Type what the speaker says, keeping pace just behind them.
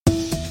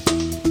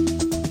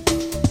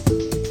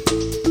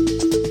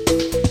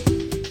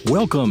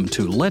Welcome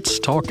to Let's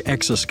Talk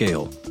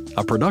Exascale,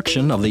 a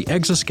production of the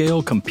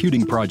Exascale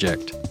Computing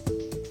Project.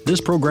 This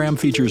program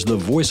features the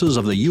voices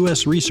of the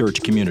U.S.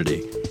 research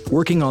community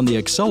working on the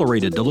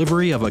accelerated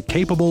delivery of a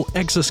capable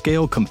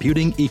exascale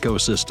computing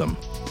ecosystem.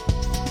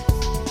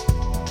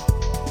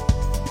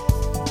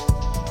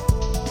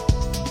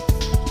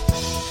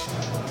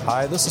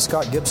 Hi, this is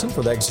Scott Gibson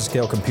for the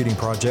Exascale Computing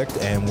Project,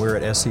 and we're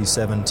at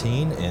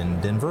SC17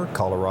 in Denver,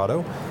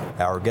 Colorado.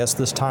 Our guest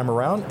this time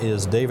around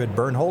is David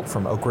Bernholt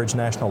from Oak Ridge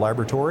National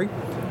Laboratory,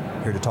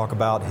 here to talk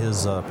about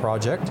his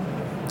project.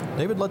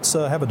 David, let's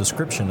have a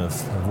description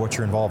of what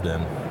you're involved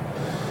in.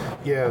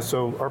 Yeah,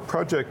 so our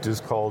project is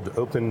called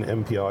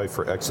OpenMPI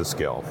for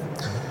Exascale.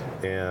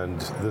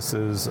 And this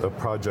is a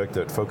project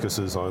that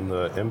focuses on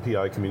the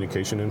MPI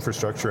communication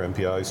infrastructure.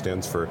 MPI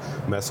stands for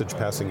Message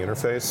Passing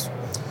Interface.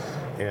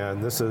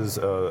 And this is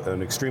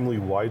an extremely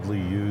widely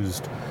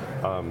used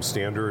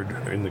standard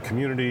in the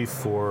community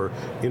for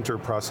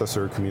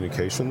interprocessor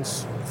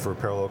communications for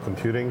parallel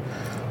computing.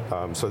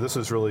 So this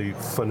is really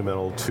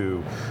fundamental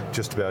to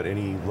just about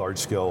any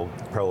large-scale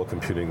parallel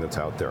computing that's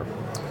out there.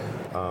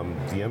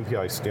 The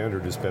MPI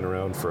standard has been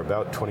around for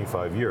about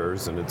 25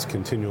 years, and it's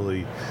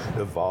continually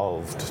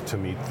evolved to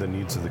meet the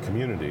needs of the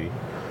community.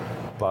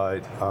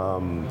 But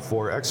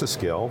for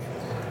Exascale,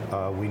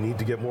 we need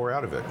to get more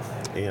out of it,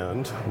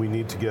 and we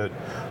need to get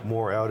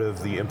more out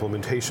of the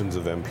implementations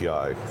of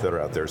MPI that are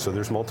out there. So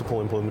there's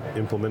multiple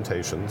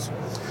implementations,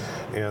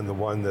 and the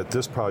one that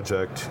this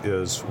project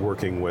is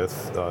working with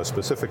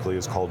specifically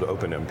is called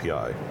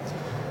OpenMPI,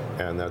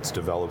 and that's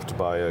developed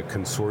by a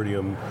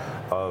consortium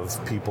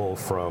of people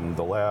from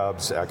the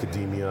labs,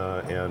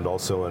 academia, and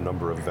also a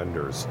number of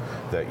vendors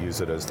that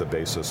use it as the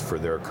basis for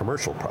their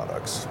commercial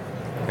products.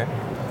 Okay.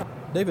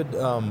 David,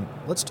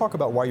 let's talk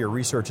about why your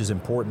research is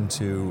important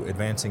to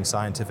advancing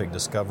scientific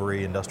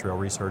discovery, industrial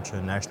research,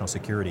 and national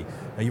security.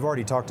 Now, you've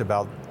already talked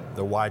about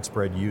the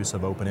widespread use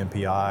of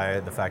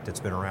OpenMPI, the fact it's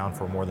been around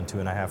for more than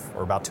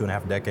about two and a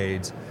half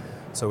decades.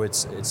 So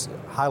it's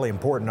highly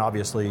important,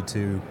 obviously,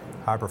 to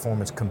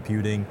high-performance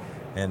computing,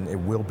 and it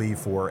will be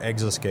for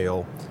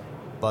exascale.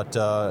 But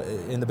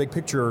in the big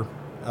picture,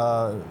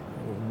 how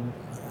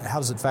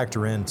does it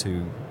factor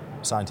into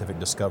scientific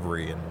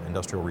discovery and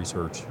industrial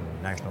research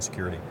and national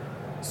security?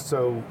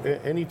 So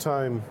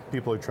anytime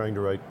people are trying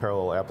to write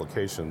parallel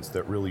applications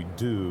that really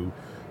do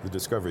the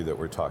discovery that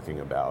we're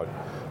talking about,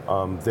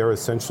 they're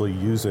essentially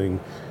using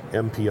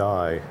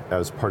MPI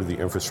as part of the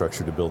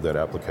infrastructure to build that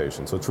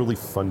application. So it's really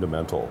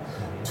fundamental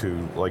to,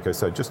 like I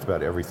said, just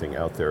about everything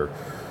out there.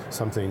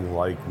 Something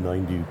like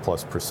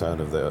 90+%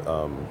 of the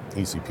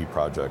ECP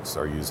projects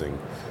are using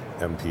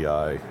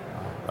MPI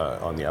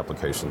on the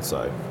application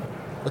side.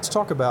 Let's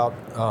talk about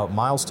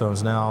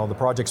milestones now. The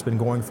project's been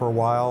going for a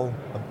while,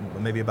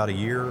 maybe about a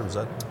year, is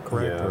that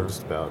correct? Yeah, or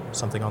just about.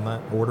 Something on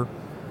that order.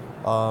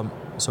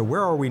 So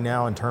where are we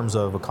now in terms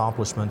of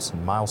accomplishments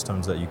and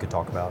milestones that you could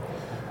talk about?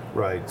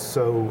 Right,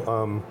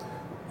 so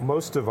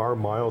most of our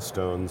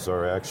milestones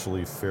are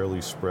actually fairly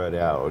spread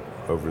out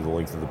over the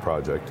length of the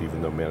project,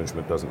 even though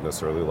management doesn't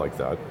necessarily like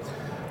that.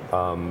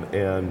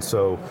 And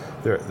so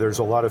there's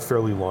a lot of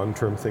fairly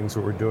long-term things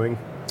that we're doing.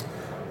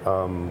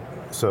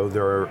 So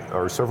there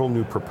are several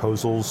new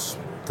proposals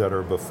that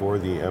are before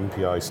the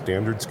MPI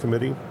Standards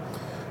Committee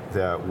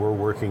that we're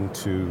working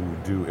to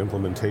do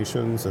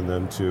implementations and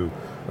then to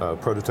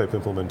prototype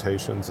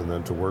implementations and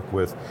then to work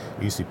with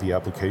ECP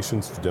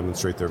applications to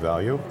demonstrate their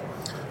value.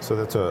 So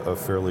that's a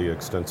fairly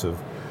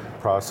extensive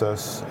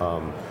process.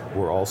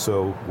 We're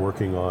also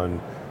working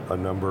on a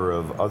number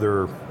of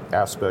other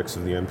aspects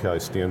of the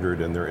MPI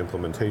standard and their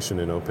implementation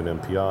in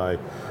OpenMPI,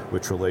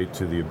 which relate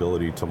to the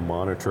ability to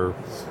monitor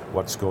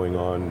what's going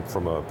on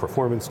from a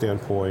performance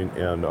standpoint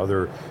and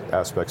other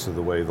aspects of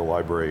the way the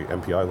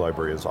MPI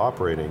library is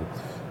operating,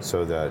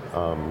 so that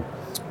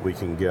we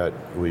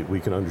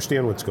can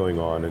understand what's going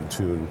on and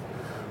tune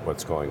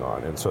what's going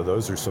on. And so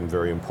those are some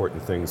very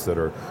important things that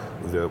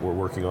we're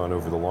working on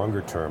over the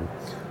longer term.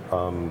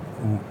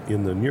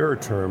 In the nearer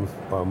term,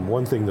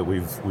 one thing that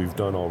we've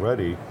done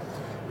already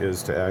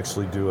is to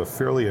actually do a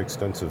fairly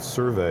extensive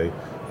survey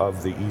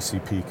of the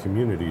ECP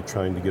community,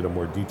 trying to get a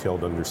more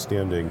detailed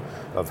understanding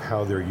of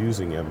how they're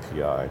using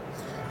MPI.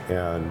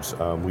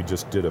 And we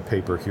just did a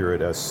paper here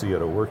at SC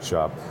at a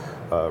workshop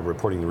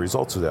reporting the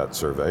results of that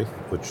survey,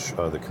 which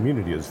the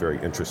community is very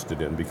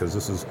interested in, because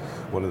this is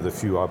one of the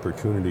few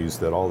opportunities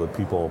that all the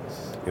people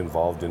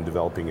involved in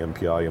developing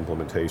MPI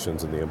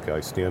implementations and the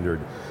MPI standard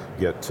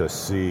get to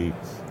see,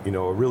 a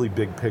really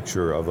big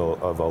picture of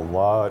a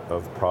lot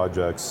of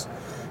projects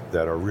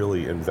that are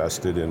really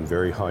invested in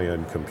very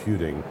high-end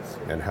computing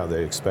and how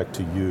they expect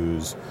to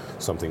use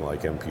something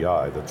like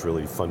MPI that's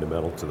really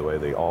fundamental to the way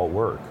they all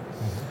work.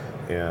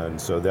 Mm-hmm.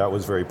 And so that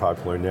was very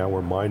popular. Now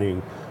we're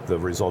mining the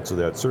results of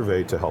that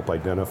survey to help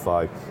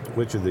identify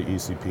which of the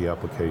ECP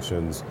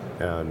applications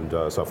and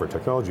software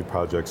technology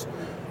projects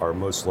are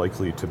most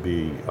likely to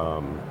be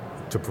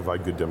to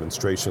provide good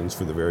demonstrations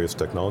for the various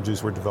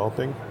technologies we're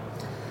developing.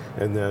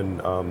 And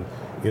then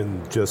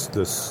in just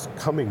this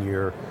coming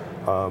year,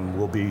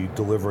 we'll be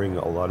delivering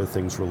a lot of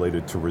things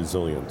related to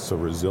resilience. So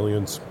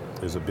resilience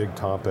is a big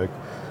topic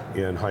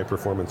in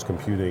high-performance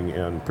computing,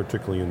 and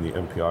particularly in the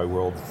MPI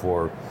world.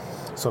 For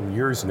some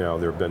years now,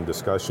 there have been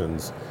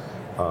discussions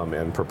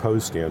and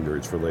proposed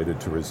standards related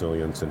to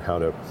resilience and how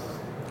to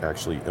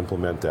actually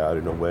implement that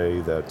in a way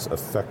that's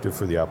effective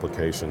for the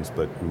applications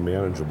but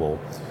manageable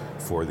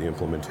for the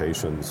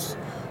implementations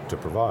to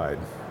provide.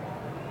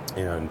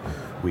 And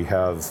we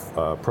have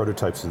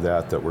prototypes of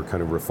that we're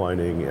kind of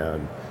refining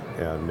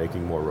and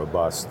making more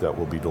robust that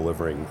we'll be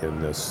delivering in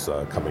this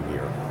coming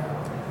year.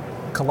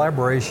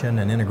 Collaboration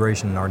and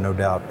integration are no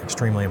doubt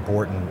extremely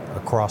important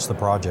across the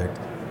project.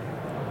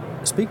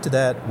 Speak to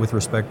that with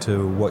respect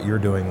to what you're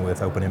doing with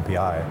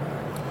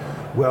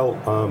OpenMPI. Well,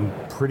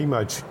 pretty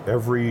much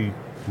every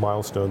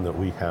milestone that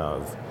we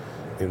have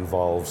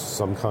involves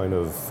some kind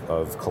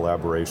of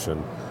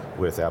collaboration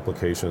with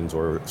applications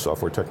or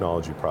software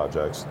technology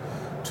projects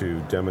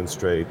to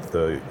demonstrate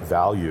the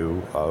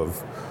value of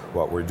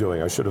what we're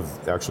doing. I should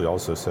have actually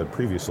also said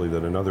previously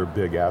that another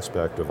big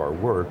aspect of our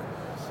work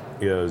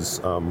is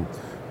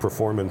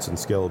performance and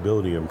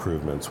scalability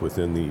improvements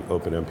within the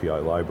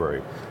OpenMPI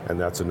library. And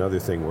that's another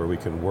thing where we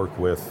can work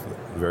with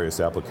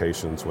various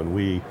applications. When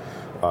we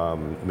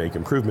make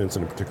improvements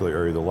in a particular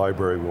area of the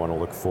library, we want to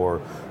look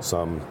for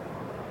some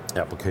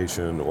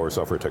application or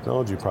software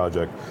technology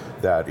project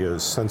that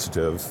is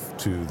sensitive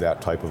to that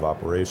type of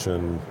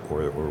operation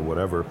or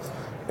whatever,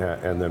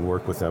 and then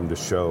work with them to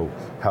show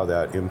how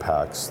that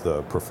impacts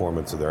the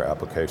performance of their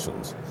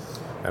applications.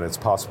 And it's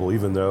possible,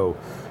 even though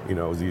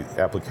the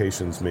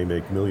applications may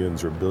make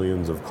millions or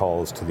billions of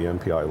calls to the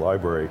MPI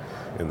library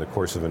in the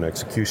course of an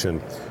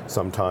execution,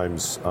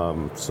 sometimes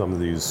some of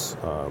these,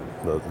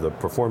 the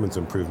performance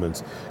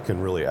improvements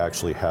can really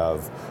actually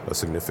have a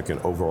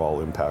significant overall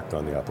impact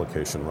on the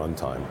application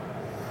runtime.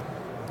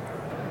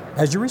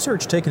 Has your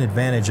research taken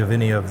advantage of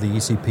any of the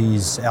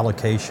ECP's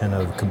allocation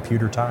of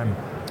computer time?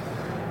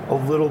 A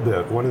little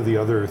bit. One of the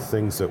other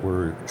things that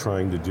we're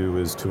trying to do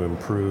is to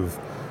improve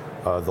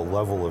the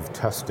level of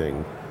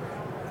testing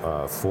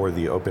for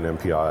the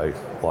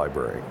OpenMPI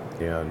library,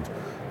 and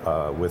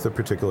with a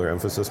particular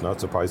emphasis,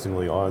 not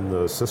surprisingly, on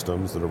the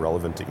systems that are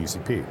relevant to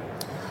ECP.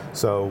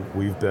 So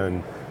we've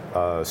been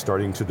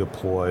starting to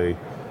deploy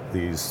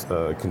these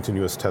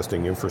continuous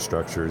testing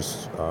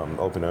infrastructures.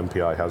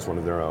 OpenMPI has one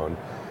of their own.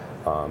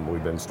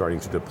 We've been starting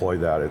to deploy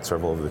that at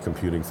several of the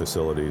computing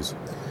facilities.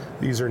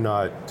 These are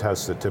not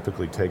tests that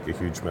typically take a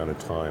huge amount of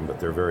time, but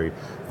they're very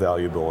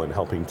valuable in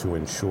helping to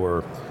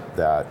ensure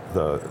that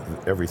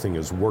everything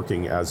is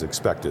working as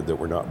expected, that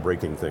we're not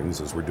breaking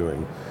things as we're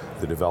doing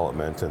the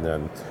development. And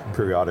then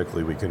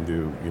periodically we can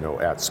do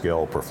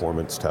at-scale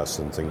performance tests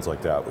and things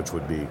like that, which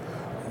would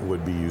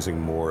be using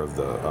more of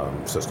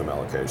the system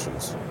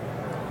allocations.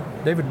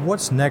 David,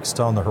 what's next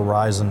on the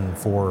horizon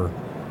for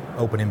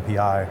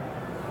OpenMPI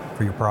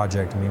for your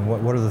project? I mean,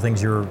 what are the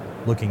things you're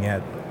looking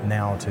at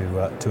now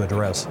to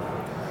address?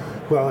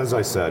 Well, as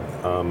I said,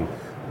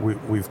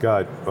 we've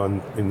got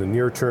in the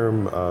near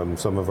term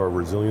some of our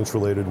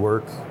resilience-related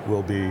work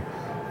will be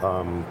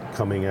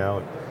coming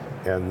out,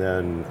 and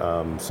then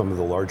some of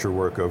the larger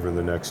work over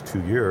the next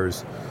 2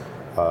 years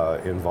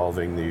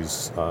involving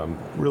these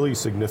really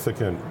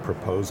significant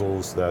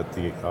proposals that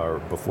are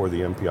before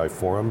the MPI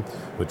Forum,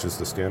 which is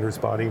the standards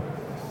body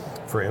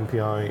for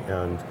MPI,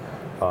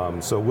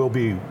 and so we'll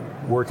be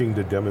working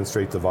to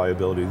demonstrate the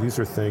viability. These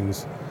are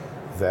things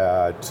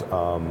that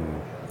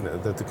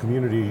the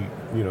community,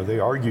 they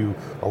argue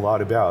a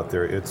lot about.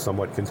 It's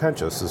somewhat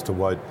contentious as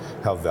to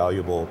how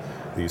valuable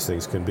these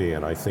things can be,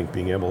 and I think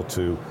being able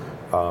to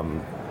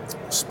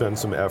spend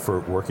some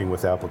effort working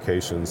with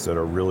applications that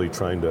are really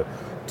trying to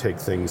take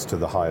things to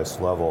the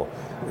highest level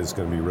is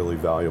going to be really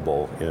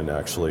valuable in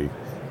actually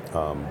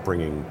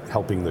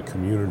helping the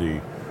community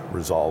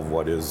resolve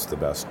what is the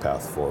best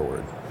path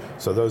forward.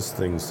 So those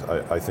things,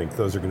 I think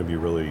those are going to be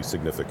really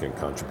significant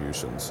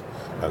contributions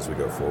as we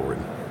go forward.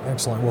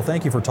 Excellent. Well,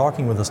 thank you for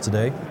talking with us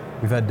today.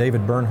 We've had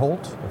David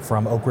Bernholt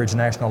from Oak Ridge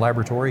National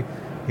Laboratory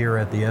here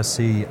at the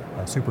SC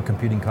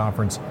Supercomputing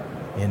Conference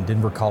in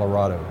Denver,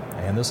 Colorado.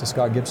 And this is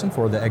Scott Gibson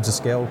for the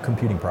Exascale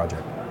Computing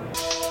Project.